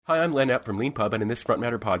Hi, I'm Len Epp from Lean Pub, and in this Front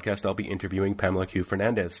Matter podcast, I'll be interviewing Pamela Q.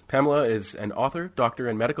 Fernandez. Pamela is an author, doctor,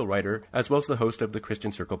 and medical writer, as well as the host of the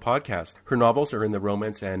Christian Circle podcast. Her novels are in the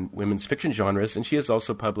romance and women's fiction genres, and she has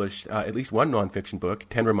also published at least one nonfiction book,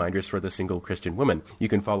 10 Reminders for the Single Christian Woman. You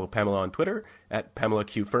can follow Pamela on Twitter at Pamela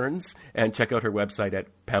Q. Ferns, and check out her website at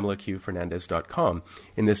PamelaQFernandez.com.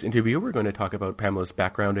 In this interview, we're going to talk about Pamela's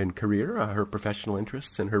background and career, her professional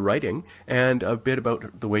interests, and her writing, and a bit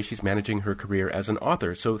about the way she's managing her career as an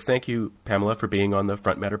author. So thank you, Pamela, for being on the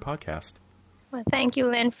Front Matter podcast. Well, thank you,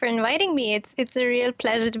 Len, for inviting me. It's a real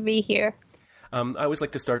pleasure to be here. I always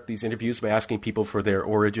like to start these interviews by asking people for their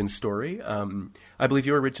origin story. I believe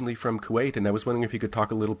you're originally from Kuwait, and I was wondering if you could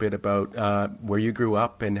talk a little bit about where you grew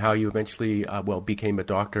up and how you eventually became a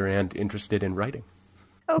doctor and interested in writing.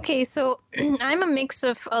 Okay, so I'm a mix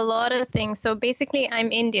of a lot of things. So basically,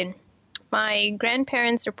 I'm Indian. My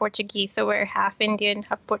grandparents are Portuguese, so we're half Indian,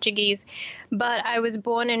 half Portuguese. But I was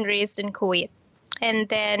born and raised in Kuwait. And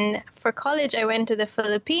then for college, I went to the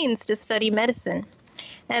Philippines to study medicine.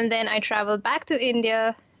 And then I traveled back to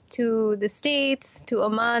India, to the States, to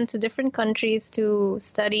Oman, to different countries to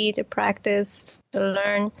study, to practice, to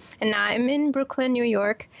learn. And now I'm in Brooklyn, New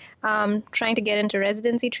York, trying to get into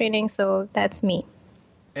residency training. So that's me.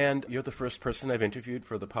 And you're the first person I've interviewed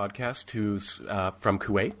for the podcast who's from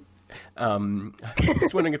Kuwait.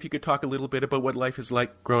 Just wondering if you could talk a little bit about what life is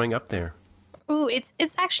like growing up there. Ooh, it's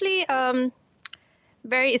actually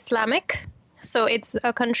very Islamic. So it's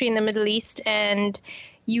a country in the Middle East, and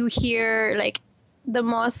you hear like the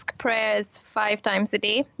mosque prayers 5 times a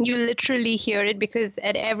day. You literally hear it because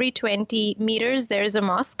at every 20 meters there is a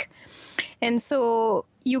mosque. And so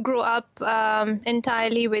you grow up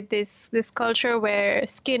entirely with this culture where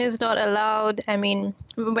skin is not allowed. I mean,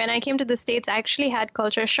 when I came to the States, I actually had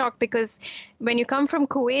culture shock because when you come from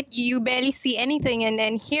Kuwait, you barely see anything. And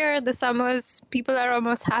then here, the summers, people are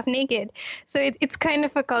almost half naked. So it's kind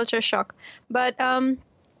of a culture shock. But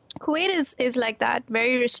Kuwait is like that,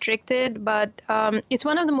 very restricted, but it's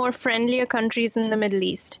one of the more friendlier countries in the Middle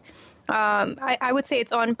East. I would say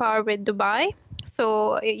it's on par with Dubai.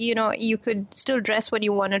 So, you could still dress what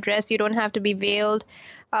you want to dress. You don't have to be veiled,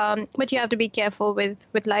 but you have to be careful with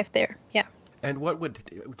life there. Yeah. And I'm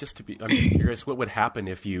just curious, what would happen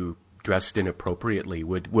if you dressed inappropriately?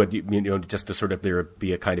 Would just to sort of there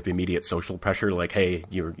be a kind of immediate social pressure, like, hey,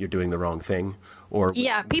 you're doing the wrong thing? Or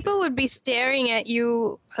yeah, people would be staring at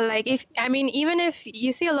you. Like even if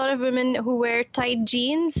you see a lot of women who wear tight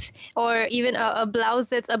jeans or even a blouse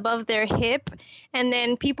that's above their hip, and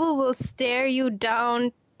then people will stare you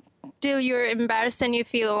down till you're embarrassed and you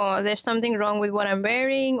feel, oh, there's something wrong with what I'm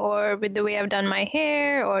wearing or with the way I've done my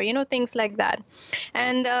hair or, things like that.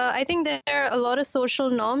 And I think there are a lot of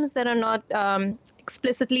social norms that are not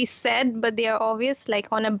explicitly said, but they are obvious. Like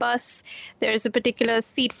on a bus, there's a particular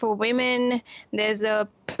seat for women. There's a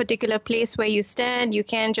particular place where you stand. You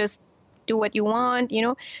can't just do what you want,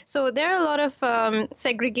 So there are a lot of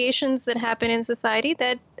segregations that happen in society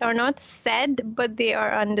that are not said, but they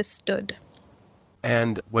are understood.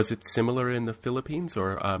 And was it similar in the Philippines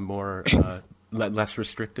or more less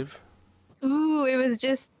restrictive? Ooh, it was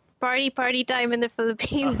just party time in the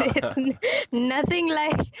Philippines. It's nothing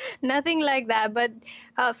like that. But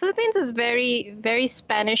Philippines is very, very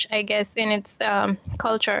Spanish, I guess, in its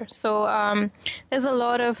culture. So there's a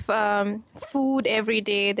lot of food every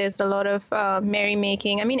day. There's a lot of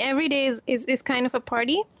merrymaking. I mean, every day is kind of a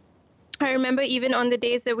party. I remember even on the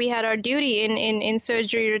days that we had our duty in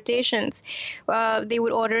surgery rotations, they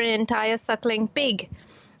would order an entire suckling pig.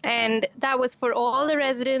 And that was for all the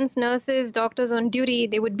residents, nurses, doctors on duty.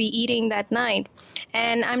 They would be eating that night.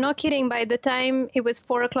 And I'm not kidding. By the time it was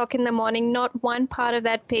 4 o'clock in the morning, not one part of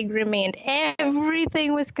that pig remained.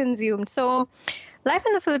 Everything was consumed. So life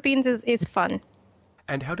in the Philippines is fun.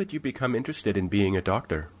 And how did you become interested in being a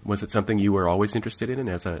doctor? Was it something you were always interested in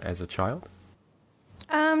as a child?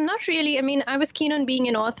 Not really. I mean, I was keen on being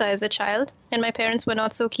an author as a child, and my parents were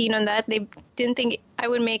not so keen on that. They didn't think I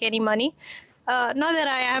would make any money. Not that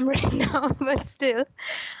I am right now, but still.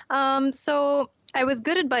 So I was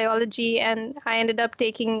good at biology, and I ended up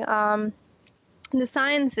taking the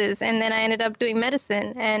sciences, and then I ended up doing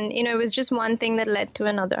medicine. And, it was just one thing that led to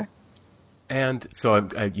another. And so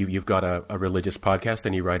you've got a religious podcast,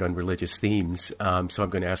 and you write on religious themes. So I'm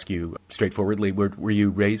going to ask you straightforwardly, were you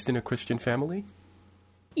raised in a Christian family?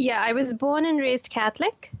 Yeah, I was born and raised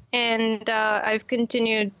Catholic, and I've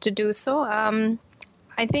continued to do so.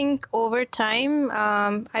 I think over time,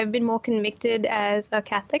 I've been more convicted as a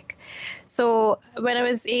Catholic. So when I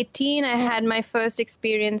was 18, I had my first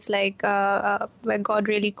experience where God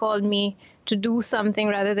really called me to do something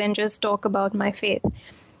rather than just talk about my faith.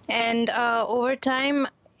 And over time,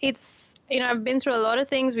 it's, I've been through a lot of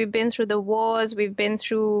things. We've been through the wars, we've been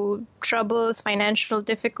through troubles, financial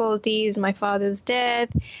difficulties, my father's death.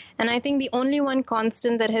 And I think the only one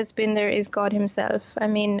constant that has been there is God himself. I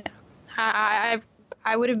mean, I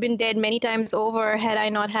would have been dead many times over had I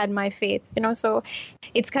not had my faith, so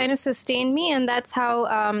it's kind of sustained me. And that's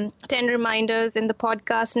how 10 Reminders in the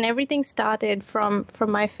podcast and everything started from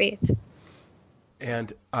my faith.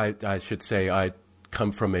 And I should say I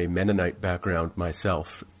come from a Mennonite background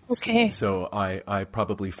myself. Okay. So I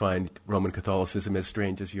probably find Roman Catholicism as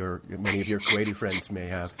strange as many of your Kuwaiti friends may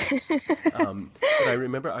have. But I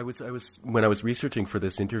remember I was when I was researching for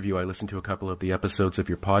this interview, I listened to a couple of the episodes of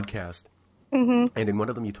your podcast. Mm-hmm. And in one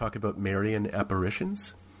of them, you talk about Marian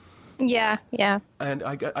apparitions. Yeah. And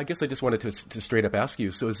I guess I just wanted to straight up ask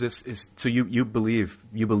you. So so you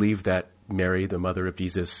believe that Mary, the mother of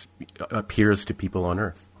Jesus, appears to people on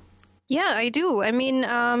earth? Yeah, I do. I mean,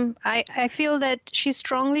 I feel that she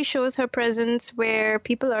strongly shows her presence where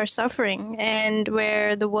people are suffering and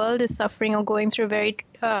where the world is suffering or going through a very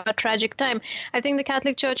tragic time. I think the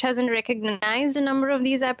Catholic Church hasn't recognized a number of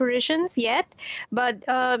these apparitions yet, but,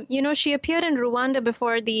 she appeared in Rwanda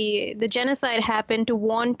before the genocide happened to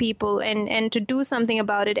warn people and to do something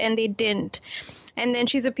about it, and they didn't. And then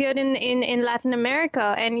she's appeared in Latin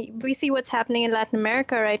America, and we see what's happening in Latin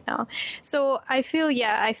America right now. So I feel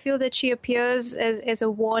that she appears as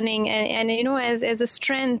a warning and as a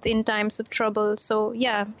strength in times of trouble. So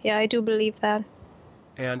yeah, I do believe that.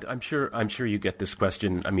 And I'm sure you get this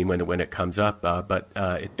question. I mean, when it comes up, but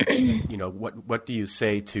what do you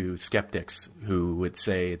say to skeptics who would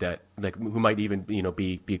say that, like, who might even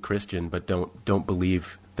be Christian but don't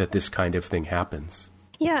believe that this kind of thing happens?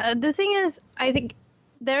 Yeah, the thing is, I think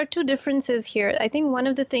there are two differences here. I think one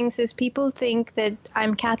of the things is people think that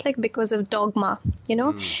I'm Catholic because of dogma,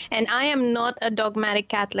 and I am not a dogmatic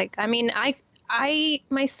Catholic. I mean, I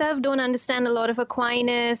myself don't understand a lot of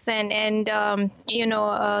Aquinas and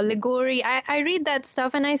Ligori. I read that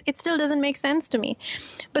stuff and it still doesn't make sense to me.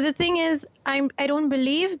 But the thing is, I don't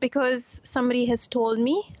believe because somebody has told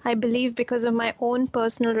me. I believe because of my own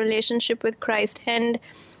personal relationship with Christ. And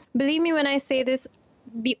believe me when I say this,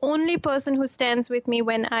 the only person who stands with me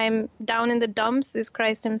when I'm down in the dumps is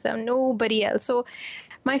Christ himself, nobody else. So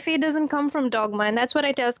my faith doesn't come from dogma, and that's what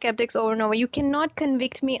I tell skeptics over and over. You cannot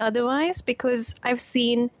convict me otherwise because I've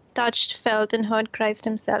seen, touched, felt, and heard Christ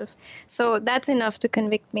himself. So that's enough to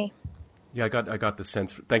convict me. Yeah, I got the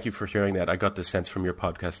sense. Thank you for sharing that. I got the sense from your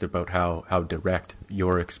podcast about how direct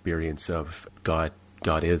your experience of God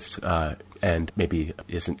is, and maybe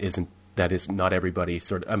isn't. That is not everybody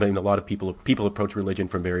I mean, a lot of people approach religion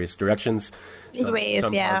from various directions. Some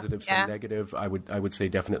positive, some negative. I would say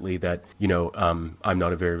definitely that, I'm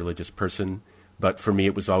not a very religious person, but for me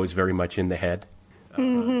it was always very much in the head.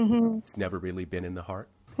 It's never really been in the heart.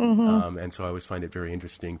 Mm-hmm. And so I always find it very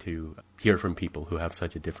interesting to hear from people who have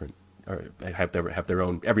such a different, or have their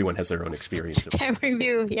own, everyone has their own experience. Every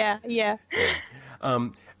view, yeah.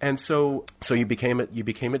 And so you became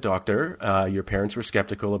a doctor. Your parents were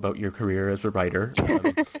skeptical about your career as a writer.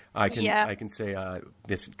 I can say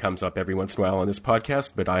this comes up every once in a while on this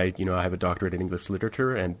podcast, but I have a doctorate in English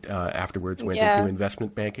literature, and afterwards went into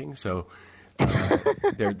investment banking. So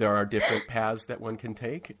there are different paths that one can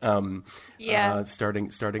take.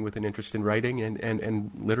 Starting with an interest in writing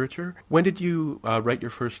and literature. When did you write your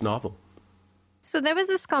first novel? So there was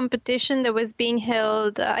this competition that was being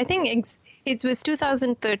held. I think it was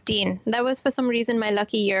 2013. That was for some reason my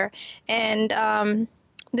lucky year. And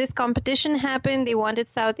this competition happened. They wanted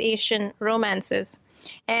South Asian romances.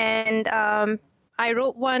 And I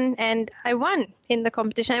wrote one and I won in the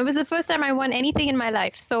competition. It was the first time I won anything in my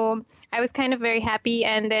life. So I was kind of very happy.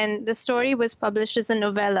 And then the story was published as a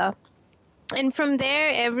novella. And from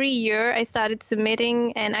there, every year I started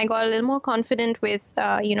submitting, and I got a little more confident with,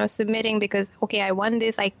 submitting because, okay, I won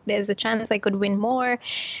this. There's a chance I could win more.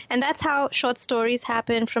 And that's how short stories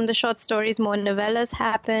happened. From the short stories, more novellas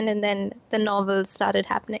happened, and then the novels started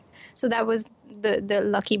happening. So that was the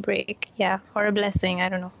lucky break, or a blessing. I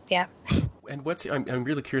don't know, And I'm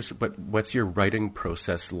really curious, what's your writing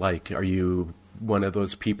process like? Are you one of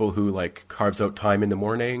those people who carves out time in the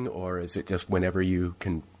morning, or is it just whenever you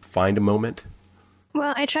can find a moment?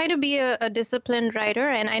 Well, I try to be a disciplined writer,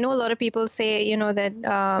 and I know a lot of people say,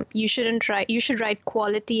 that you should write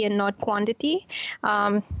quality and not quantity.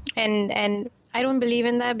 And I don't believe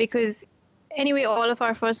in that because anyway, all of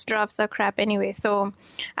our first drafts are crap anyway. So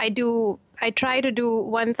I try to do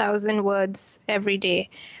 1,000 words every day,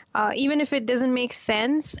 even if it doesn't make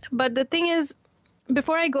sense. But the thing is,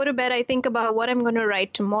 before I go to bed, I think about what I'm going to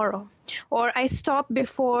write tomorrow. Or I stop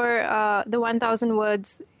before the 1,000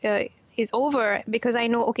 words is over, because I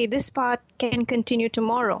know, okay, this part can continue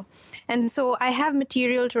tomorrow. And so I have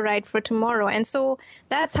material to write for tomorrow. And so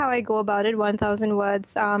that's how I go about it, 1,000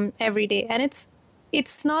 words every day. And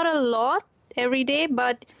it's not a lot every day,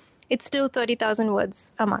 but it's still 30,000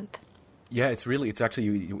 words a month. Yeah, it's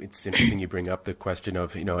interesting you bring up the question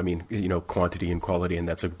of, quantity and quality, and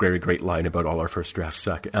that's a very great line about all our first drafts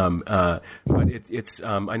suck. But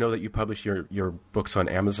I know that you publish your books on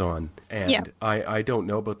Amazon, and yeah. I don't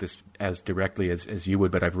know about this as directly as you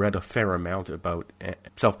would, but I've read a fair amount about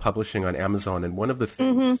self-publishing on Amazon, and one of the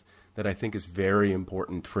things that I think is very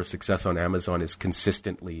important for success on Amazon is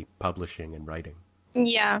consistently publishing and writing.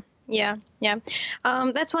 Yeah.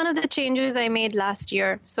 That's one of the changes I made last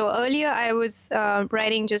year. So earlier I was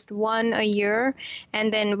writing just one a year,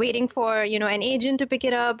 and then waiting for, an agent to pick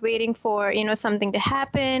it up, waiting for, something to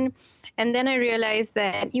happen. And then I realized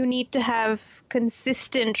that you need to have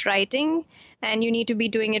consistent writing, and you need to be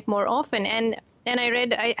doing it more often. And I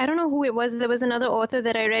read, I don't know who it was. There was another author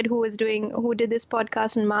that I read who did this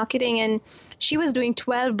podcast on marketing, and she was doing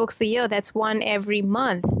 12 books a year. That's one every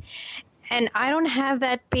month. And I don't have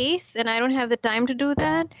that pace, and I don't have the time to do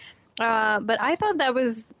that. But I thought that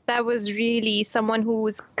was really someone who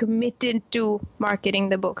was committed to marketing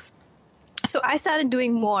the books. So I started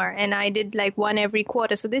doing more, and I did like one every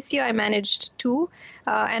quarter. So this year I managed 2,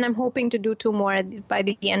 and I'm hoping to do 2 more by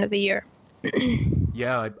the end of the year.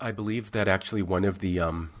 Yeah, I believe that actually one of the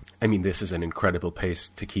this is an incredible pace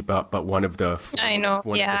to keep up, but one of the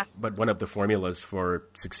formulas for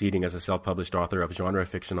succeeding as a self-published author of genre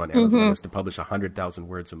fiction on Amazon is to publish 100,000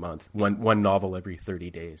 words a month, one novel every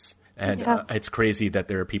 30 days. And it's crazy that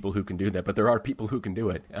there are people who can do that, but there are people who can do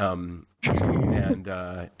it. I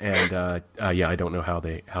don't know how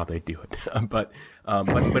they do it, but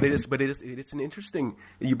it is an interesting.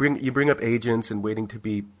 You bring up agents and waiting to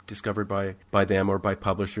be discovered by them or by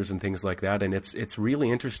publishers and things like that, and it's really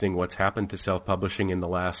interesting what's happened to self-publishing in the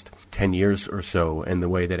last 10 years or so, and the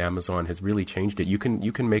way that Amazon has really changed it. You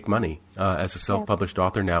can make money as a self-published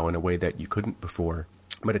author now in a way that you couldn't before,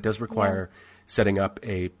 but it does require setting up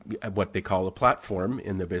what they call a platform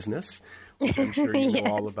in the business, which I'm sure you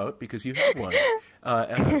know all about because you have one.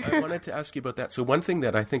 And I wanted to ask you about that. So one thing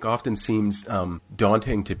that I think often seems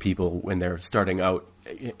daunting to people when they're starting out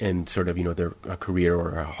in sort of, their career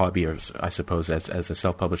or a hobby, or I suppose as a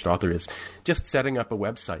self-published author, is just setting up a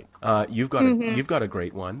website. You've got a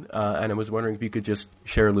great one, and I was wondering if you could just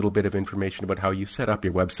share a little bit of information about how you set up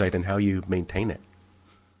your website and how you maintain it.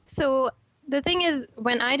 So the thing is,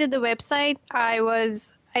 when I did the website, I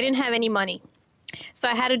didn't have any money. So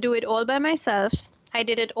I had to do it all by myself. I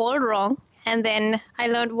did it all wrong. And then I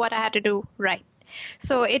learned what I had to do right.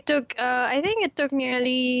 So it took, I think it took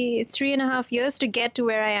nearly 3.5 years to get to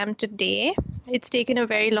where I am today. It's taken a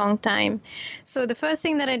very long time. So the first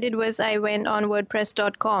thing that I did was I went on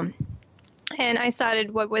WordPress.com. And I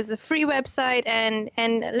started what was a free website. And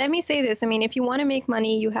let me say this. If you want to make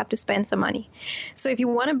money, you have to spend some money. So if you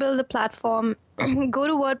want to build a platform, go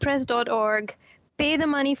to WordPress.org, pay the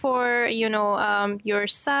money for, your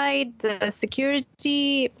site, the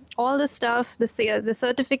security, all the stuff, the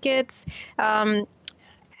certificates,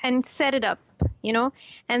 and set it up,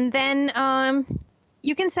 and then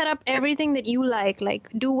you can set up everything that you like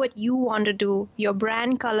do what you want to do, your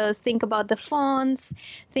brand colors, think about the fonts,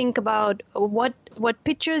 think about what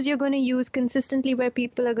pictures you're going to use consistently where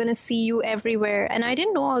people are going to see you everywhere. And I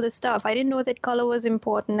didn't know all this stuff. I didn't know that color was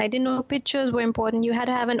important. I didn't know pictures were important. You had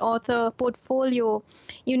to have an author portfolio.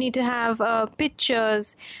 You need to have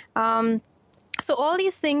pictures. So all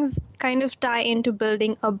these things kind of tie into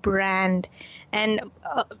building a brand. And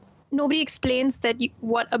nobody explains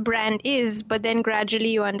what a brand is, but then gradually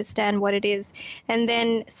you understand what it is. And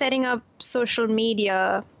then setting up social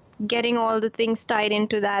media, getting all the things tied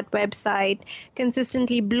into that website,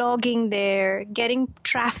 consistently blogging there, getting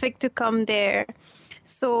traffic to come there.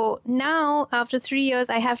 So now, after 3 years,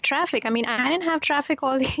 I have traffic. I didn't have traffic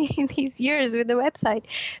all these years with the website.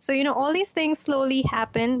 So, all these things slowly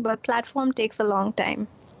happen, but platform takes a long time.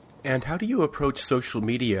 And how do you approach social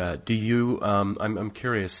media? Do you? I'm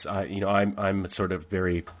curious. I'm sort of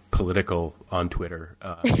very political on Twitter,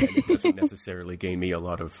 and it doesn't necessarily gain me a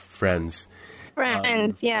lot of friends.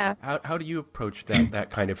 Yeah. How do you approach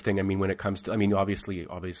that kind of thing? When it comes to, obviously,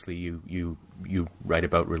 you write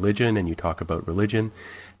about religion and you talk about religion.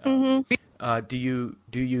 Do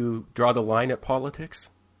you draw the line at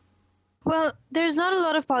politics? Well, there's not a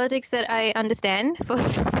lot of politics that I understand,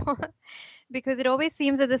 first of all. Because it always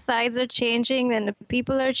seems that the sides are changing and the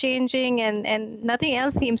people are changing and nothing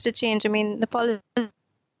else seems to change. The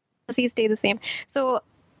policies stay the same. So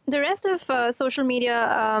the rest of social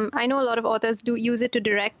media, I know a lot of authors do use it to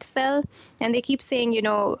direct sell, and they keep saying,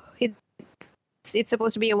 it's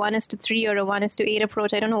supposed to be a 1:3 or a 1:8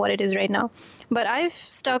 approach. I don't know what it is right now, but I've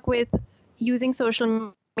stuck with using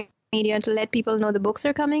social media to let people know the books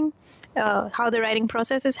are coming, how the writing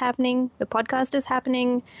process is happening, the podcast is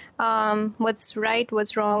happening, what's right,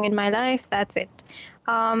 what's wrong in my life. That's it.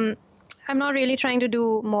 I'm not really trying to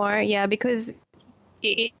do more, because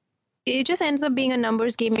it just ends up being a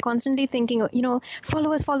numbers game. You're constantly thinking,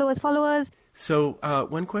 followers. So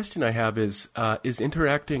one question I have is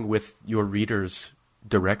interacting with your readers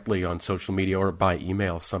directly on social media or by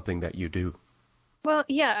email something that you do? Well,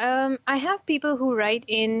 I have people who write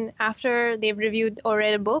in after they've reviewed or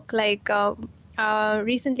read a book. Like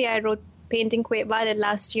recently I wrote Painting Quail Violet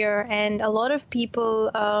last year, and a lot of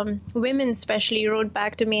people, women especially, wrote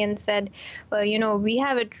back to me and said, well, we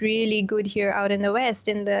have it really good here out in the West,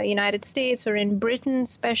 in the United States or in Britain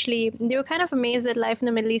especially. They were kind of amazed that life in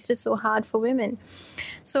the Middle East is so hard for women.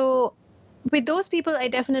 So with those people, I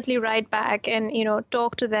definitely write back and,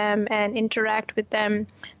 talk to them and interact with them.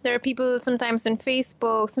 There are people sometimes on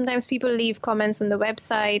Facebook, sometimes people leave comments on the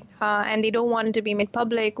website and they don't want it to be made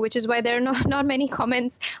public, which is why there are not many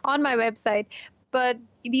comments on my website. But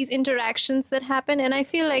these interactions that happen, and I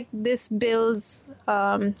feel like this builds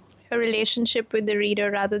a relationship with the reader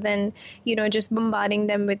rather than, just bombarding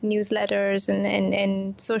them with newsletters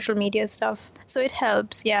and social media stuff. So it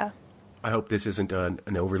helps, yeah. I hope this isn't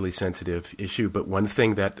an overly sensitive issue, but one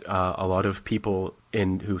thing that a lot of people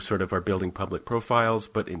who sort of are building public profiles,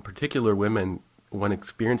 but in particular women, one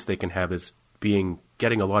experience they can have is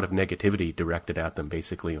getting a lot of negativity directed at them,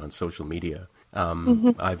 basically on social media.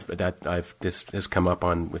 This has come up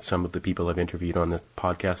with some of the people I've interviewed on the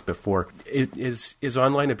podcast before. Is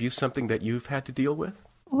online abuse something that you've had to deal with?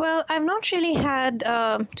 Well, I've not really had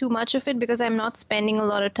too much of it because I'm not spending a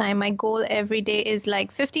lot of time. My goal every day is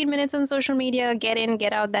like 15 minutes on social media, get in,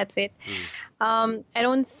 get out, that's it. I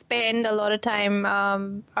don't spend a lot of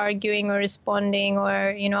time arguing or responding or,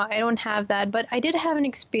 I don't have that. But I did have an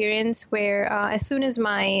experience where as soon as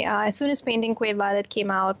Painting Quail Violet came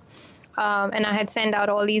out, and I had sent out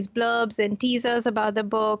all these blurbs and teasers about the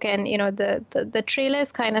book, and, the trailer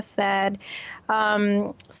is kind of sad.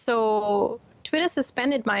 So Twitter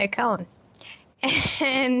suspended my account.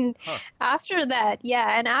 And after that,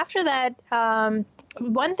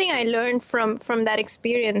 one thing I learned from that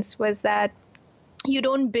experience was that you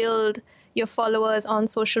don't build your followers on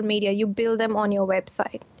social media, you build them on your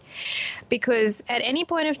website. Because at any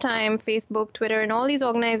point of time, Facebook, Twitter, and all these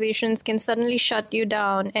organizations can suddenly shut you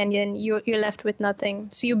down, and then you're left with nothing.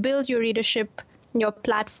 So you build your readership, your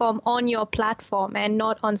platform on your platform and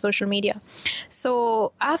not on social media.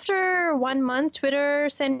 So after 1 month, Twitter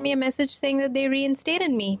sent me a message saying that they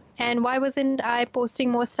reinstated me, and why wasn't I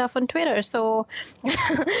posting more stuff on Twitter? So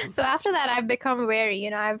after that, I've become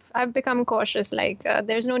wary. I've become cautious. Like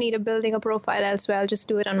there's no need of building a profile elsewhere. I'll just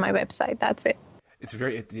do it on my website. That's it.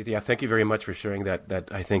 Thank you very much for sharing that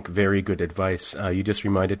I think very good advice. You just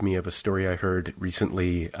reminded me of a story I heard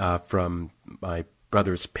recently from my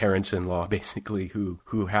brother's parents-in-law, basically,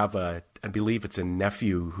 who have I believe it's a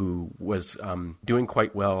nephew who was doing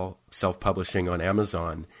quite well self-publishing on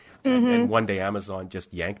Amazon. And one day Amazon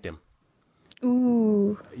just yanked him.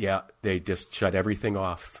 Ooh. Yeah, they just shut everything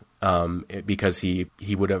off because he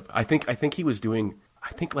would have, I think he was doing,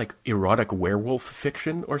 like erotic werewolf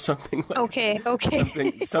fiction or something like Okay.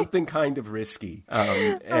 something kind of risky.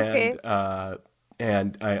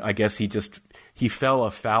 And I guess he fell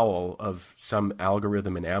afoul of some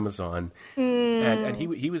algorithm in Amazon, and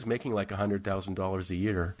he was making like $100,000 a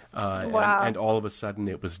year, wow. and all of a sudden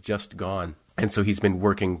it was just gone. And so he's been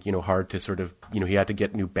working, hard to sort of, he had to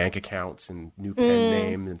get new bank accounts and new pen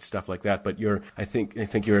name and stuff like that. But I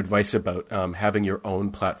think your advice about having your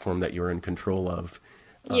own platform that you're in control of,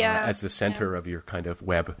 as the center of your kind of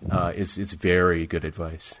web, is very good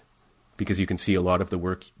advice. Because you can see a lot of the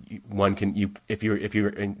work if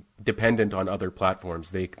you're dependent on other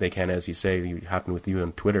platforms, they can, as you say, happen with you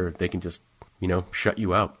on Twitter, they can just shut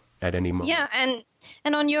you out at any moment. Yeah,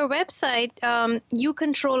 and on your website, you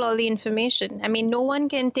control all the information. I mean, no one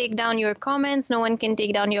can take down your comments, no one can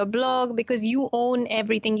take down your blog because you own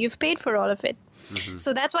everything. You've paid for all of it. Mm-hmm.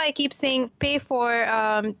 So that's why I keep saying pay for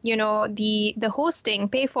the hosting,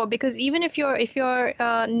 because even if you're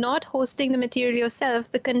not hosting the material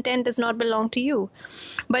yourself, the content does not belong to you.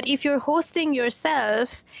 But if you're hosting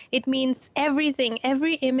yourself, it means everything,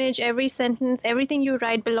 every image, every sentence, everything you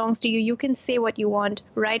write belongs to you. You can say what you want,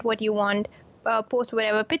 write what you want, post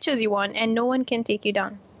whatever pictures you want, and no one can take you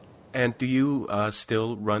down. And do you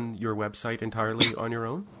still run your website entirely on your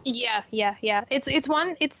own? Yeah.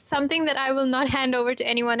 It's something that I will not hand over to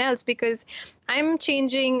anyone else because I'm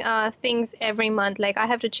changing things every month. Like I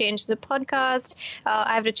have to change the podcast,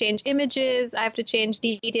 I have to change images, I have to change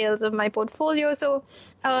details of my portfolio. So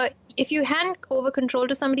if you hand over control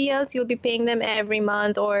to somebody else, you'll be paying them every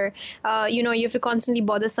month, or you have to constantly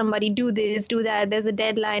bother somebody, do this, do that. There's a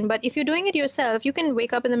deadline. But if you're doing it yourself, you can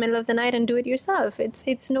wake up in the middle of the night and do it yourself.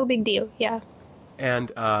 It's no big deal. Yeah.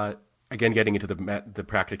 And again, getting into the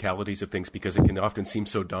practicalities of things, because it can often seem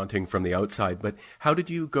so daunting from the outside. But how did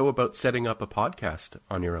you go about setting up a podcast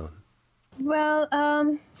on your own? Well,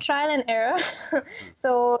 trial and error.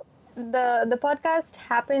 So the podcast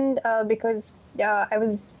happened because I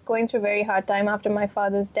was going through a very hard time after my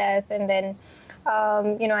father's death, and then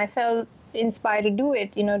I felt inspired to do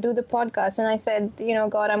it, do the podcast. And I said,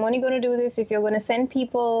 God, I'm only going to do this if you're going to send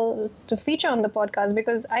people to feature on the podcast,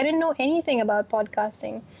 because I didn't know anything about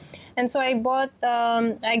podcasting. And so I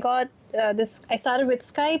started with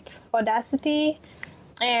Skype, Audacity,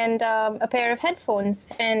 and a pair of headphones,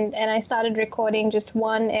 and I started recording just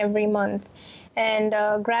one every month. And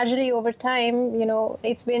gradually over time,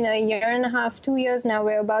 it's been a year and a half, 2 years now,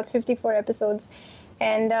 we're about 54 episodes.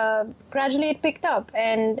 And gradually it picked up,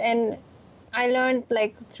 and I learned,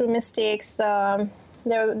 like, through mistakes. There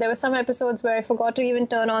were some episodes where I forgot to even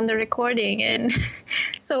turn on the recording, and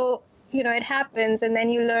so it happens, and then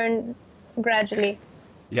you learn gradually.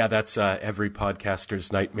 Yeah, that's every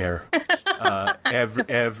podcaster's nightmare.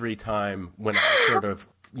 Every time when I sort of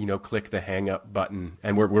click the hang up button,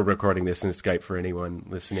 and we're recording this in Skype for anyone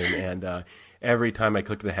listening, and every time I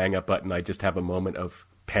click the hang up button, I just have a moment of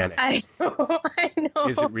panic. I know.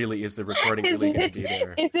 Is the recording really going to be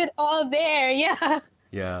there? Is it all there? Yeah.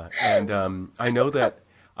 Yeah, and I know that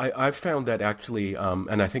I've found that actually,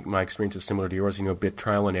 and I think my experience is similar to yours, a bit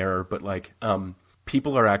trial and error, but like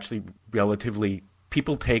people are actually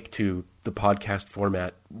people take to the podcast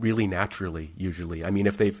format really naturally, usually. I mean,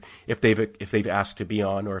 if they've asked to be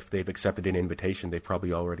on, or if they've accepted an invitation, they've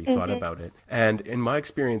probably already thought about it. And in my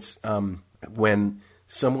experience, when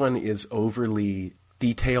someone is overly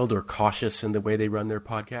detailed or cautious in the way they run their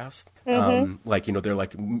podcast, they're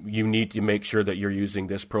like, you need to make sure that you're using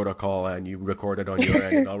this protocol, and you record it on your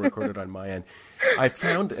end, and I'll record it on my end. I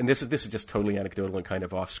found, and this is just totally anecdotal and kind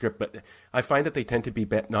of off script, but I find that they tend to be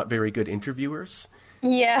not very good interviewers.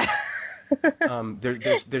 Yeah.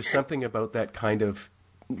 There's something about that kind of,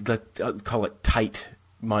 call it tight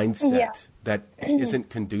mindset that isn't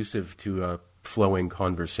conducive to a flowing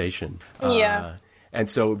conversation. Yeah. And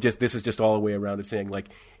so this is just all the way around of saying, like,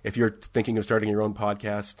 if you're thinking of starting your own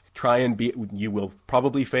podcast, you will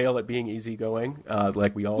probably fail at being easygoing,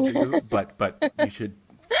 like we all do, but you should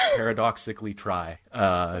paradoxically try,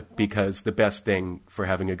 because the best thing for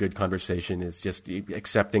having a good conversation is just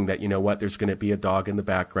accepting that, there's going to be a dog in the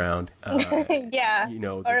background. Yeah.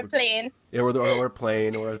 Or a plane. Or a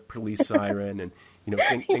plane, or a police siren, and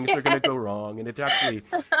things are going to go wrong. And it's actually,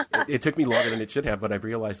 it took me longer than it should have, but I've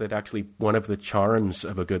realized that actually one of the charms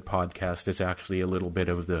of a good podcast is actually a little bit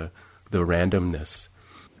of the randomness.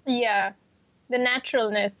 Yeah. The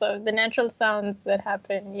naturalness of the natural sounds that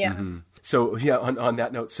happen. Yeah. Mm-hmm. So, on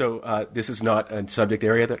that note, this is not a subject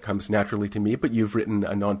area that comes naturally to me, but you've written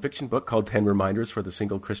a nonfiction book called 10 Reminders for the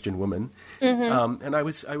Single Christian Woman. Mm-hmm. And I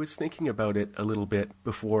was thinking about it a little bit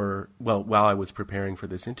while I was preparing for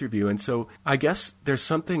this interview. And so I guess there's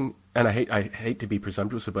something, and I hate to be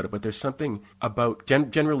presumptuous about it, but there's something about,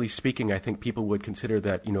 generally speaking, I think people would consider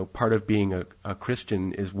that, part of being a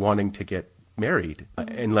Christian is wanting to get married,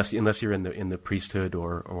 unless you're in the priesthood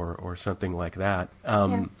or something like that.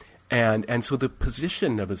 And so the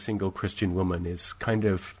position of a single Christian woman is kind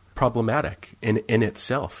of problematic in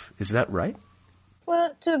itself. Is that right?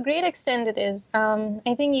 Well, to a great extent it is.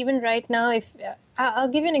 I think even right now, I'll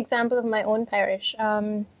give you an example of my own parish.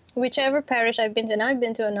 Whichever parish I've been to, and I've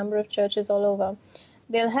been to a number of churches all over,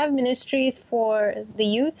 they'll have ministries for the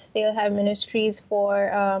youth, they'll have ministries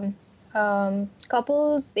for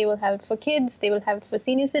couples, they will have it for kids, they will have it for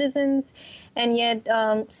senior citizens, and yet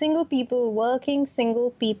working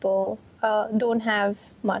single people don't have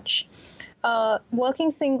much.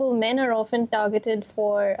 Working single men are often targeted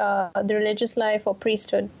for the religious life or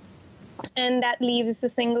priesthood, and that leaves the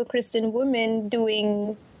single Christian woman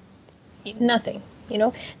doing nothing.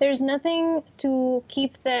 There's nothing to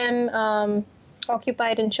keep them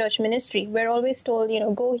occupied in church ministry. We're always told,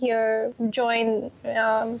 go here, join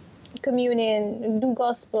communion, do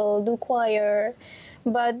gospel, do choir,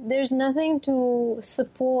 but there's nothing to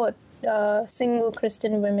support single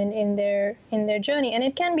Christian women in their journey, and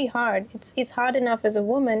it can be hard. It's hard enough as a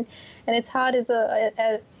woman, and it's hard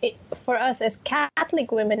for us as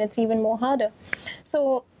Catholic women. It's even more harder.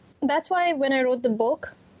 So that's why when I wrote the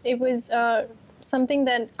book, it was something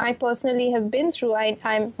that I personally have been through.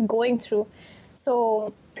 I'm going through.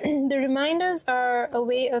 So the reminders are a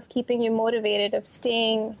way of keeping you motivated, of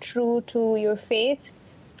staying true to your faith,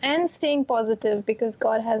 and staying positive, because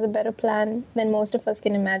God has a better plan than most of us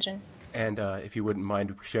can imagine. And if you wouldn't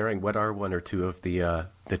mind sharing, what are one or two of the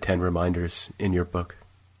 10 reminders in your book?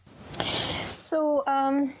 So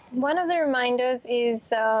one of the reminders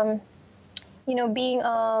is, being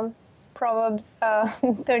Proverbs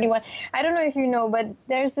 31. I don't know if you know, but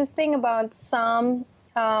there's this thing about Psalm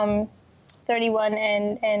 31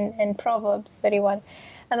 and Proverbs 31.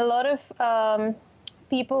 And a lot of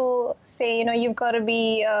people say, you've got to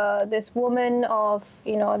be this woman of,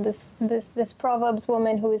 this Proverbs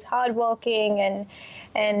woman who is hardworking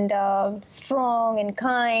and strong and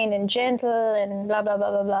kind and gentle and blah, blah,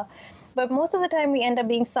 blah, blah, blah. But most of the time we end up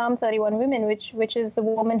being Psalm 31 women, which is the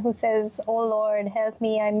woman who says, "Oh Lord, help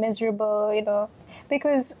me, I'm miserable,"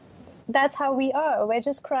 because that's how we are. We're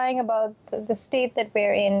just crying about the state that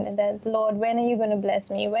we're in, that, Lord, when are you going to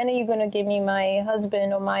bless me? When are you going to give me my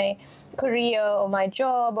husband or my career or my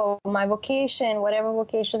job or my vocation, whatever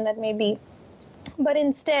vocation that may be? But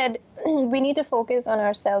instead, we need to focus on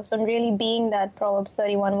ourselves, on really being that Proverbs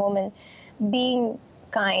 31 woman, being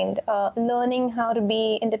kind, learning how to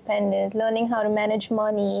be independent, learning how to manage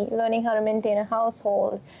money, learning how to maintain a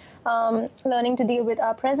household, learning to deal with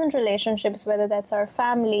our present relationships, whether that's our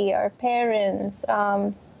family, our parents.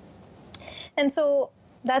 And so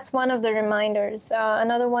that's one of the reminders.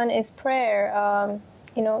 Another one is prayer.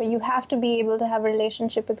 You have to be able to have a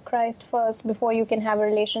relationship with Christ first before you can have a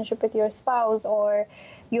relationship with your spouse or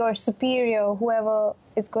your superior, whoever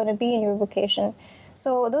it's going to be in your vocation.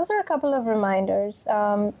 So those are a couple of reminders.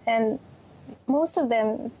 And most of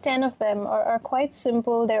them, 10 of them, are quite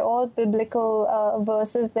simple. They're all biblical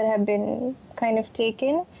verses that have been kind of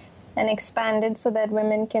taken and expanded so that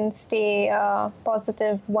women can stay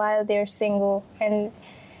positive while they're single and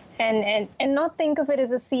not think of it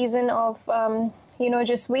as a season of,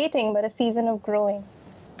 just waiting, but a season of growing.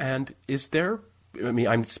 And is there, I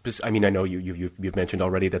know you've mentioned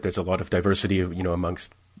already that there's a lot of diversity,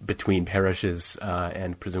 amongst between parishes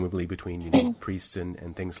and presumably between priests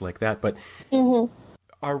and things like that. But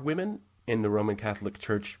are women in the Roman Catholic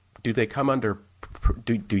Church, do you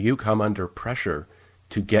come under pressure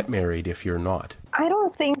to get married if you're not? I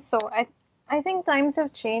don't think so. I think times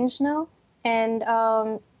have changed now, and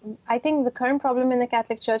I think the current problem in the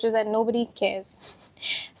Catholic Church is that nobody cares.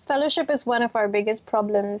 Fellowship is one of our biggest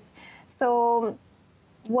problems. So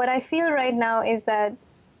what I feel right now is that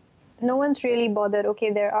no one's really bothered. Okay,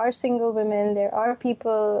 there are single women, there are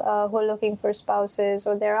people who are looking for spouses,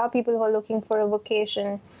 or there are people who are looking for a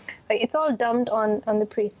vocation. It's all dumped on the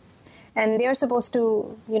priests. And they're supposed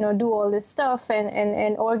to, do all this stuff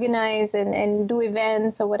and organize and do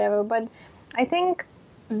events or whatever. But I think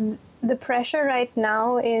the pressure right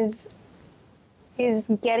now is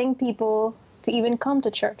getting people to even come to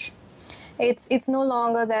church. It's no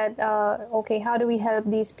longer that, how do we help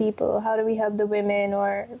these people? How do we help the women?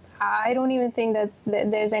 Or I don't even think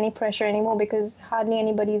there's any pressure anymore because hardly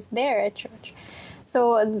anybody's there at church.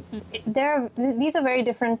 So these are very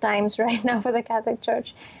different times right now for the Catholic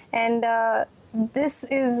Church. And this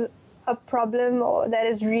is a problem that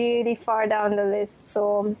is really far down the list.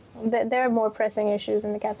 So there are more pressing issues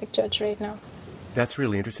in the Catholic Church right now. That's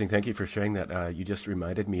really interesting. Thank you for sharing that. You just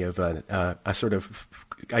reminded me of a sort of,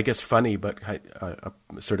 I guess, funny but a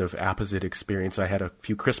sort of opposite experience I had a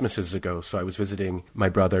few Christmases ago. So I was visiting my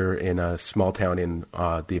brother in a small town in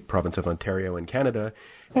the province of Ontario in Canada,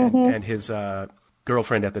 and his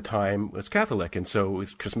girlfriend at the time was Catholic, and so it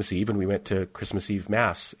was Christmas Eve, and we went to Christmas Eve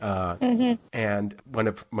Mass. And one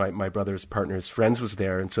of my brother's partner's friends was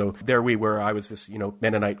there, and so there we were. I was this,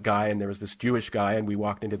 Mennonite guy, and there was this Jewish guy, and we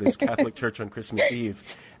walked into this Catholic church on Christmas Eve,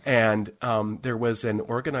 and there was an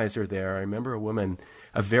organizer there. I remember a woman,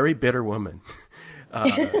 a very bitter woman,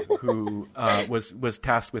 who was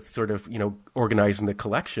tasked with sort of, organizing the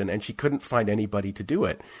collection, and she couldn't find anybody to do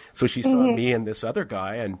it. So she saw me and this other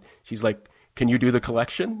guy, and she's like, "Can you do the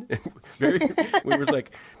collection?" We was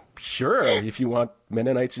like, "Sure, if you want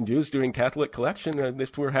Mennonites and Jews doing Catholic collection,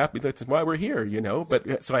 we're happy. That's why we're here,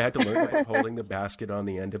 But so I had to learn about holding the basket on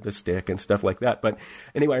the end of the stick and stuff like that. But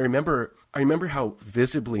anyway, I remember how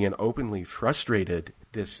visibly and openly frustrated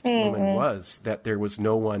this woman was, that there was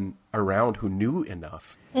no one around who knew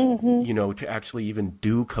enough, you know, to actually even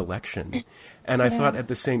do collection. And I thought at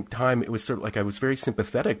the same time, it was sort of like I was very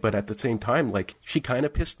sympathetic, but at the same time, like, she kind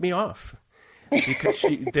of pissed me off. Because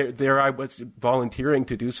there I was volunteering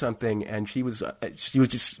to do something, and she was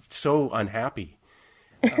just so unhappy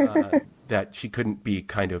that she couldn't be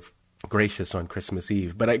kind of gracious on Christmas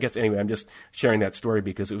Eve. But I guess anyway, I'm just sharing that story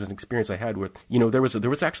because it was an experience I had with, you know, there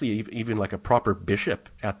was actually even like a proper bishop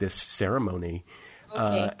at this ceremony,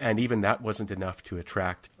 and even that wasn't enough to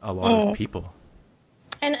attract a lot of people.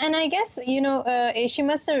 And I guess, you know,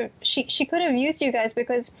 she could have used you guys,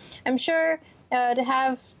 because I'm sure to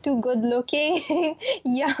have two good-looking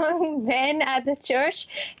young men at the church,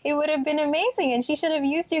 it would have been amazing. And she should have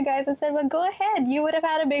used you guys and said, well, go ahead. You would have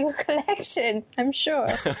had a bigger collection, I'm sure.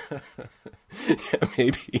 Yeah,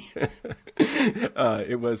 maybe.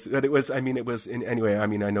 Anyway, I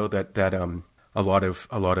mean, I know that a lot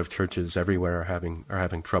of churches everywhere are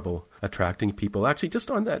having trouble attracting people. Actually, just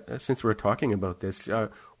on that, since we're talking about this,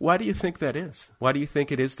 why do you think that is? Why do you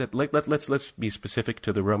think it is that? Let's be specific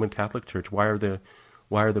to the Roman Catholic Church. Why are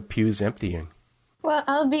the pews emptying? Well,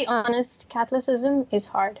 I'll be honest. Catholicism is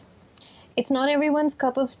hard. It's not everyone's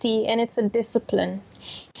cup of tea, and it's a discipline.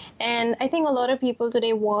 And I think a lot of people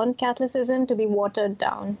today want Catholicism to be watered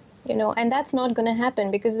down. You know, and that's not going to happen,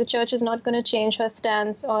 because the church is not going to change her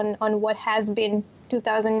stance on what has been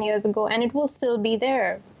 2,000 years ago, and it will still be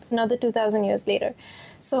there another 2,000 years later.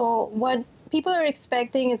 So what people are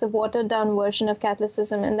expecting is a watered down version of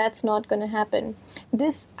Catholicism, and that's not going to happen.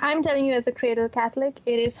 This, I'm telling you as a cradle Catholic,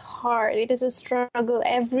 it is hard. It is a struggle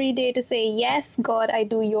every day to say, yes, God, I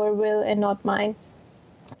do your will and not mine.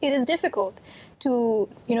 It is difficult to,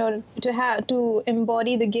 you know, to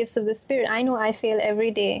embody the gifts of the Spirit. I know I fail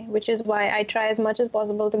every day, which is why I try as much as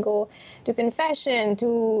possible to go to confession,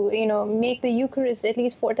 to, you know, make the Eucharist at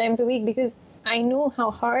least 4 times a week, because I know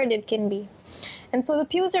how hard it can be. And so the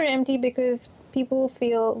pews are empty because people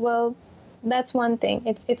feel, well, that's one thing.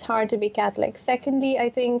 It's hard to be Catholic. Secondly, I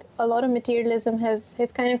think a lot of materialism has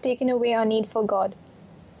kind of taken away our need for God.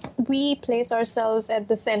 We place ourselves at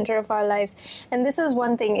the center of our lives. And this is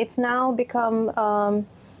one thing. It's now become,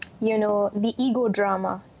 you know, the ego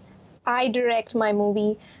drama. I direct my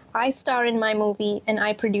movie, I star in my movie, and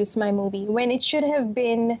I produce my movie. When it should have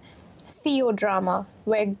been theodrama,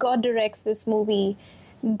 where God directs this movie,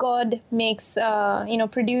 God makes,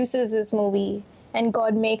 produces this movie, and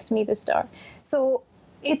God makes me the star. So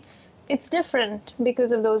it's different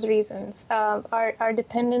because of those reasons. Our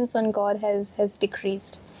dependence on God has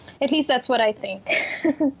decreased. At least that's what I think.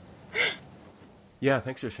 Yeah,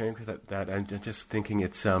 thanks for sharing that. I'm just thinking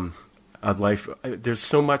it's a life. There's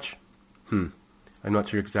so much. I'm not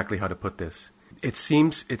sure exactly how to put this. It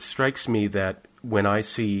strikes me that when I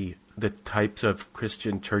see the types of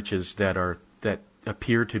Christian churches that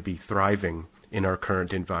appear to be thriving in our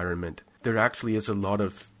current environment, there actually is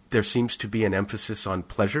there seems to be an emphasis on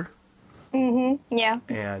pleasure. Mm-hmm. Yeah.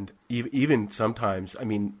 And even sometimes, I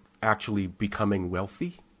mean, actually becoming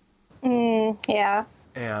wealthy. Yeah.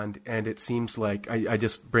 And it seems like I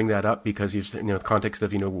just bring that up because the context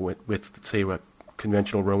of with say what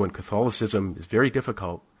conventional Roman Catholicism is very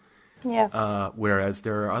difficult. Yeah. Whereas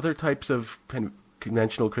there are other types of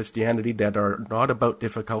conventional Christianity that are not about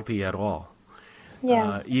difficulty at all.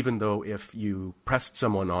 Yeah. Even though if you pressed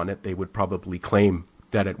someone on it, they would probably claim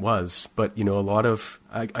that it was. But a lot of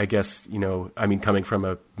I guess coming from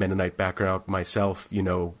a Mennonite background myself,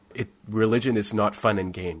 religion is not fun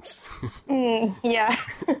and games. Yeah.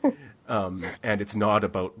 And it's not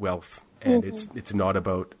about wealth, and it's not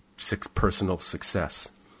about personal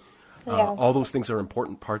success. All those things are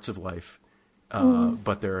important parts of life,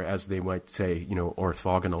 but they're, as they might say,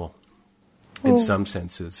 orthogonal in some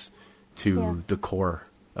senses to the core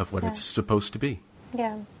of what it's supposed to be.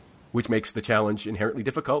 Yeah. Which makes the challenge inherently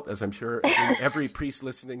difficult, as I'm sure every priest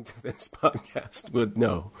listening to this podcast would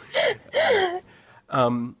know.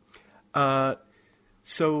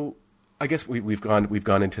 So I guess we've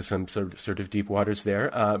gone into some sort of deep waters there.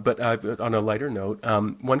 But on a lighter note,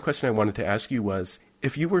 one question I wanted to ask you was,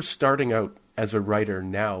 if you were starting out as a writer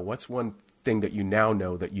now, what's one thing that you now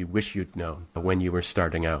know that you wish you'd known when you were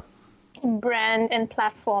starting out? Brand and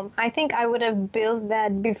platform. I think I would have built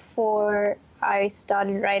that before I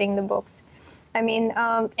started writing the books. I mean,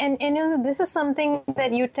 this is something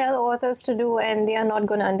that you tell authors to do and they are not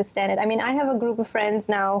going to understand it. I mean, I have a group of friends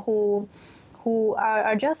now who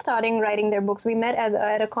are just starting writing their books. We met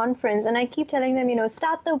at a conference, and I keep telling them,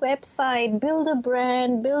 start the website, build a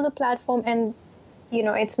brand, build a platform, and,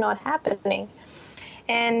 it's not happening.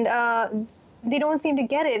 And they don't seem to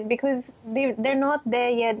get it because they're not there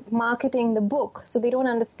yet marketing the book, so they don't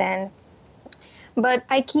understand. But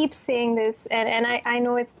I keep saying this, and I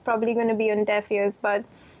know it's probably going to be on deaf ears, but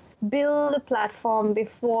build a platform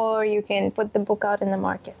before you can put the book out in the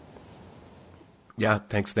market. Yeah,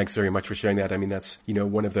 thanks very much for sharing that. I mean, that's,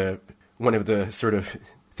 one of the sort of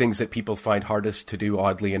things that people find hardest to do,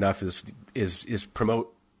 oddly enough, is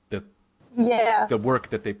promote the work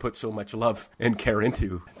that they put so much love and care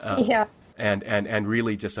into. And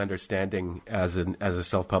really just understanding as a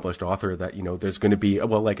self-published author that, there's going to be,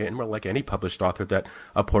 like any published author, that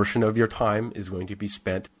a portion of your time is going to be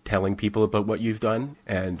spent telling people about what you've done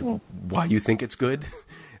and why you think it's good.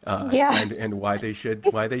 And why they should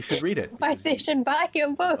read it. Why they should buy your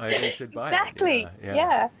book. Why they should buy it.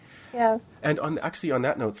 Yeah. And on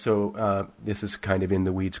that note, so this is kind of in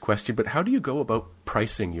the weeds question, but how do you go about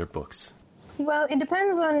pricing your books? Well, it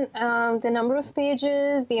depends on the number of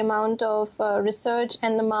pages, the amount of research,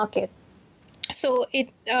 and the market. So if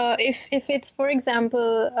it's, for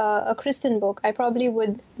example, a Christian book, I probably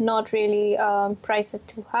would not really price it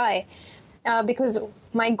too high because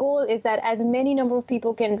my goal is that as many number of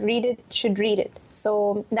people can read it, should read it.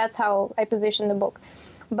 So that's how I position the book.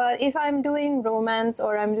 But if I'm doing romance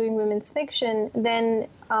or I'm doing women's fiction, then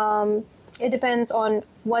it depends on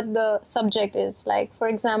what the subject is. Like, for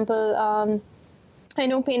example, I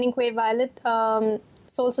know Painting Quay Violet,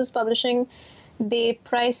 Solstice Publishing, they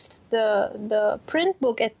priced the print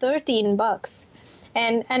book at $13.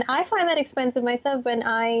 And I find that expensive myself when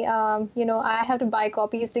I have to buy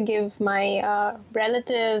copies to give my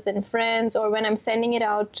relatives and friends, or when I'm sending it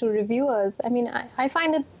out to reviewers. I mean, I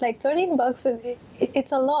find it like $13,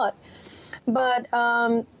 it's a lot. But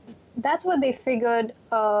that's what they figured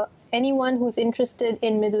anyone who's interested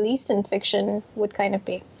in Middle Eastern fiction would kind of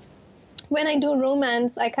pay. When I do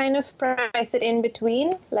romance, I kind of price it in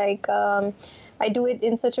between. Like I do it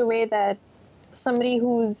in such a way that somebody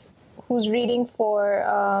who's reading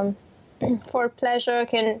for pleasure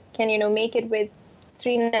can make it with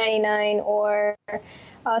 $3.99 or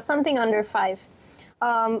something under $5.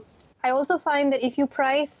 I also find that if you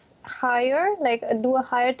price higher, like do a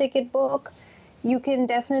higher ticket book, you can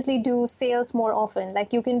definitely do sales more often.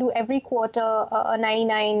 Like you can do every quarter a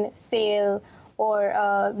 99 sale,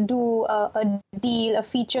 or do a deal, a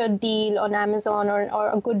featured deal on Amazon or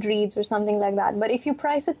a Goodreads or something like that. But if you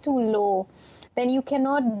price it too low, then you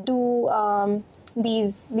cannot do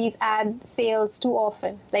these ad sales too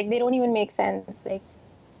often. Like they don't even make sense. Like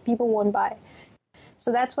people won't buy.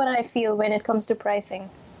 So that's what I feel when it comes to pricing.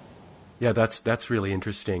 Yeah, that's really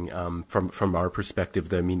interesting. From our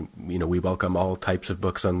perspective, I mean, we welcome all types of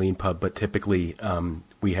books on LeanPub, but typically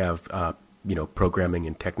we have programming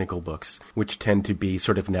and technical books, which tend to be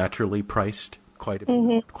sort of naturally priced quite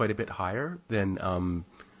a bit higher than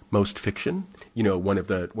most fiction. One of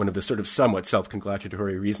the sort of somewhat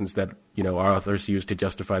self-congratulatory reasons that our authors use to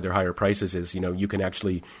justify their higher prices is you can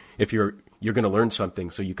actually, if you're going to learn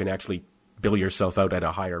something, so you can actually bill yourself out at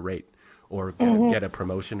a higher rate or get a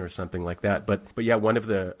promotion or something like that. But yeah, one of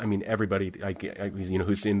the, I mean, everybody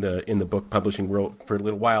who's in the book publishing world for a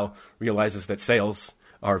little while realizes that sales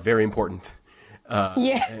are very important. And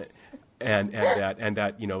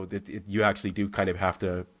that you actually do kind of have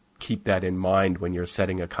to keep that in mind when you're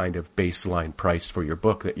setting a kind of baseline price for your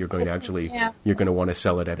book, that you're going to actually you're going to want to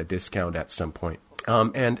sell it at a discount at some point.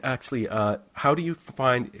 And actually, how do you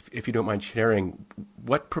find, if you don't mind sharing,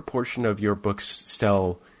 what proportion of your books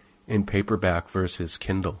sell in paperback versus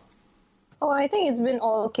Kindle? Oh, I think it's been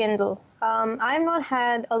all Kindle. I've not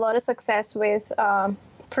had a lot of success with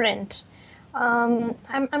print. I'm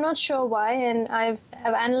not sure why, and I've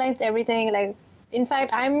analyzed everything. Like, in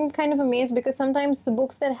fact, I'm kind of amazed because sometimes the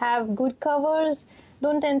books that have good covers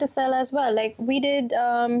don't tend to sell as well. Like we did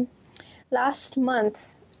last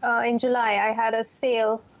month in July, I had a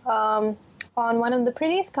sale on one of the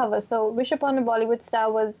prettiest covers. So Wish Upon a Bollywood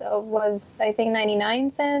Star was I think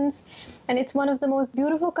 99 cents, and it's one of the most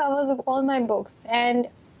beautiful covers of all my books. And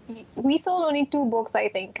we sold only 2 books, I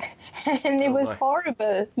think, and it was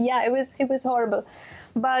horrible. Yeah, it was horrible.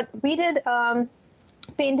 But we did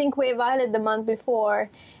Painting Quay Violet the month before,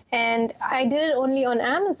 and I did it only on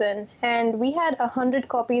Amazon, and we had 100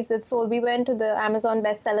 copies that sold. We went to the Amazon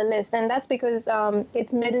bestseller list, and that's because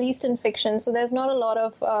it's Middle Eastern fiction, so there's not a lot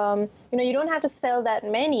of, you don't have to sell that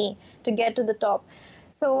many to get to the top.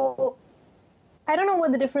 So I don't know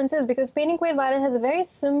what the difference is, because Painting Quay Violet has a very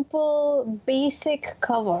simple, basic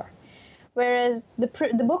cover, whereas the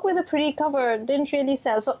book with the pretty cover didn't really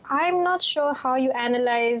sell. So I'm not sure how you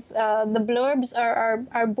analyze. The blurbs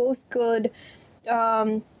are both good.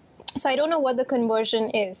 So I don't know what the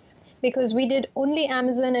conversion is. because we did only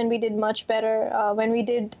Amazon and we did much better. When we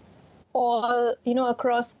did all,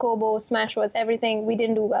 across Kobo, Smashwords, everything, we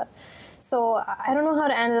didn't do well. So I don't know how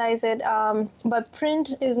to analyze it, but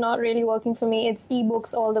print is not really working for me. It's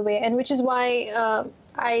ebooks all the way, and which is why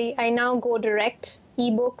I now go direct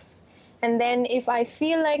ebooks. And then if I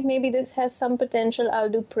feel like maybe this has some potential, I'll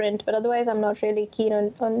do print. But otherwise, I'm not really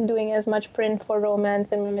keen on doing as much print for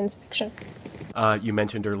romance and women's fiction. You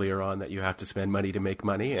mentioned earlier on that you have to spend money to make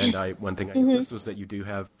money, and one thing I noticed was that you do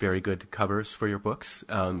have very good covers for your books.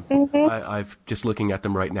 I've just looking at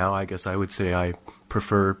them right now, I guess I would say I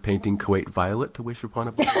prefer painting Kuwait Violet to Wish Upon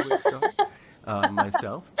a Bollywood Star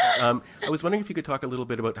myself. I was wondering if you could talk a little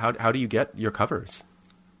bit about how do you get your covers?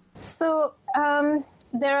 So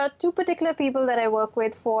there are two particular people that I work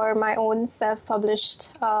with for my own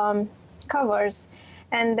self-published covers.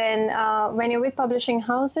 And then when you're with publishing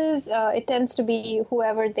houses, it tends to be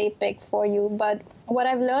whoever they pick for you. But what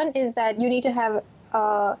I've learned is that you need to have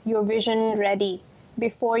your vision ready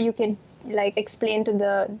before you can explain to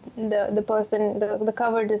the person, the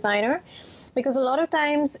cover designer, because a lot of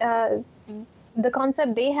times the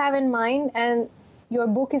concept they have in mind and your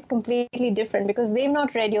book is completely different because they've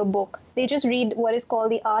not read your book. They just read what is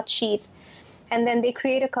called the art sheet, and then they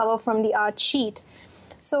create a cover from the art sheet.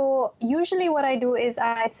 So usually what I do is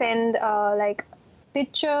I send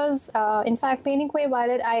pictures. In fact, painting Kuwait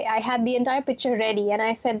Violet, I had the entire picture ready, and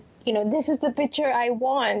I said, this is the picture I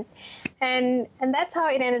want, and that's how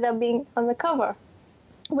it ended up being on the cover.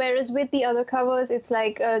 Whereas with the other covers, it's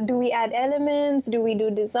like, do we add elements? Do we do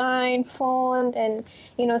design, font? And,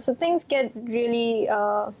 so things get really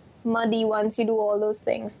muddy once you do all those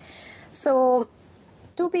things. So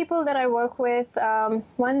two people that I work with,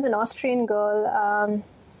 one's an Austrian girl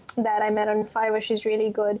that I met on Fiverr. She's really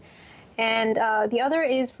good. And the other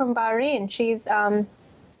is from Bahrain.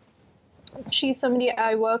 She's somebody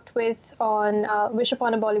I worked with on Wish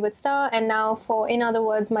Upon a Bollywood Star, and now for In Other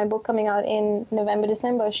Words, my book coming out in November,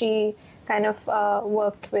 December, she kind of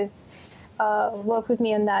worked with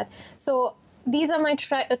me on that. So these are my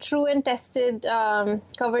true and tested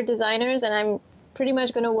cover designers, and I'm pretty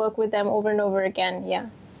much going to work with them over and over again. Yeah.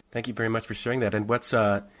 Thank you very much for sharing that. And what's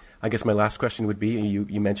I guess my last question would be: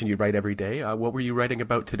 you mentioned you write every day. What were you writing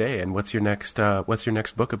about today, and what's your next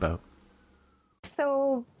book about?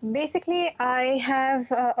 So basically, I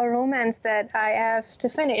have a romance that I have to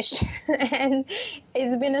finish, and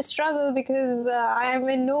it's been a struggle because I am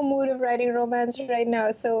in no mood of writing romance right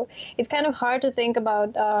now. So it's kind of hard to think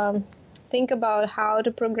about how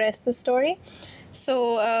to progress the story.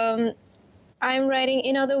 So I'm writing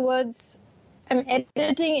In Other Words. I'm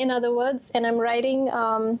editing In Other Words, and I'm writing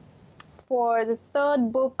for the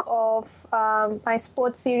third book of my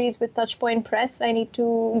sports series with Touchpoint Press. I need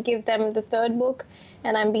to give them the third book,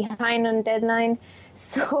 and I'm behind on deadline.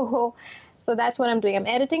 So that's what I'm doing. I'm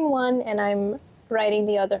editing one, and I'm writing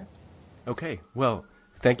the other. Okay. Well,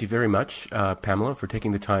 thank you very much, Pamela, for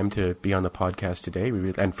taking the time to be on the podcast today,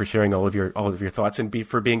 and for sharing all of your thoughts, and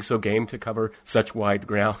for being so game to cover such wide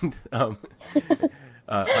ground.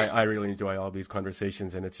 I really enjoy all these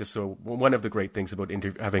conversations, and it's just so one of the great things about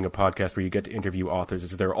having a podcast where you get to interview authors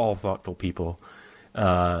is they're all thoughtful people,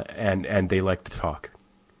 and they like to talk.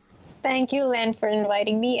 Thank you, Len, for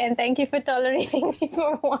inviting me, and thank you for tolerating me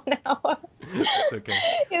for 1 hour. That's okay.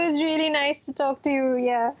 It was really nice to talk to you,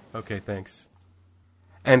 yeah. Okay, thanks.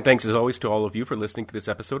 And thanks as always to all of you for listening to this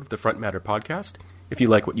episode of the Front Matter Podcast. If you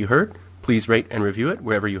like what you heard, please rate and review it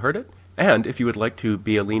wherever you heard it. And if you would like to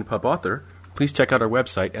be a Lean Pub author, please check out our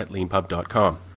website at leanpub.com.